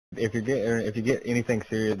if you get anything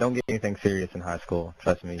serious, don't get anything serious in high school.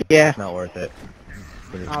 Trust me. Yeah. It's not worth it.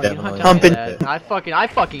 It's Oh, you don't have definitely to tell not me worth that. it. I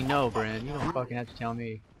fucking know, Brandon. You don't fucking have to tell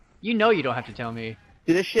me. You know you don't have to tell me.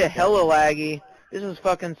 Dude, this shit hella laggy. This is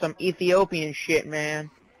fucking some Ethiopian shit,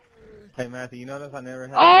 man. Hey Matthew, you notice I never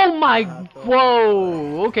had. Oh my!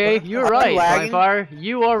 Whoa! Okay, you're Are right, you lagging? Fire.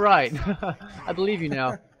 You are right. I believe you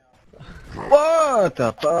now. What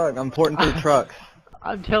the fuck? I'm porting through trucks.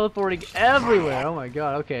 I'm teleporting everywhere. Oh my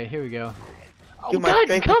god. Okay, here we go. Oh Dude, my god,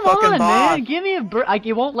 strength is come fucking on, boss. man. Give me a break.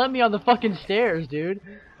 It won't let me on the fucking stairs, dude.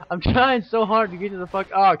 I'm trying so hard to get to the fuck.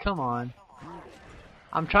 Oh, come on.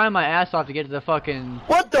 I'm trying my ass off to get to the fucking.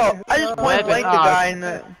 What the? I just point Weapon. blank the Oh, guy in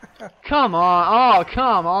the... Come on. Oh,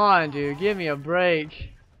 come on, dude. Give me a break.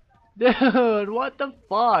 Dude, what the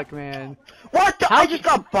fuck, man? What the? How I just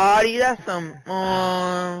got body. That's some...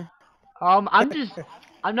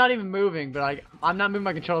 I'm not even moving, but I'm not moving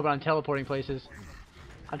my controller, but I'm teleporting places.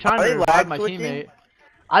 I'm trying Are to they revive lag my switching? teammate.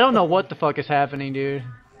 I don't know what the fuck is happening, dude.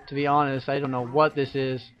 To be honest, I don't know what this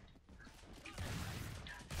is.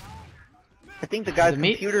 I think the guy's Is it me?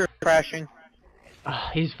 computer is crashing.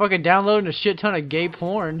 He's fucking downloading a shit ton of gay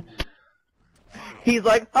porn. He's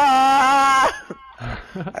like, ah!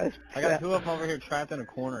 I got two of them over here trapped in a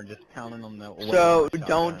corner, just pounding them that way. So, with my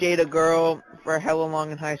don't shotgun. date a girl for hella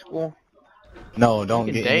long in high school? No, don't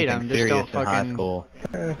You get can date anything 'em, just serious don't in high fucking- school.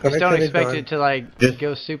 Just don't expect it to like Just-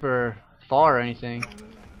 go super far or anything.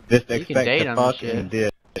 Just You can expect date to 'em fuck and and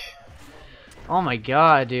ditch. Oh my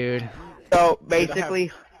god, dude. So,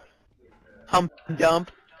 basically, hump and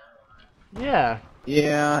dump. Yeah.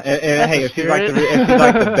 Yeah, and That's hey, the if she's like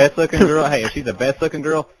the best looking girl, hey, if she's the best looking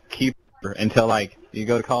girl, keep her until like you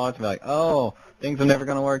go to college and be like, oh, things are never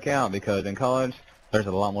gonna work out because in college there's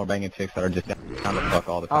a lot more banging chicks that are just down to fuck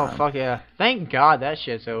all the Oh time. fuck yeah. Thank God that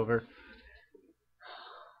shit's over.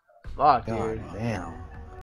 Fuck, God dude. damn.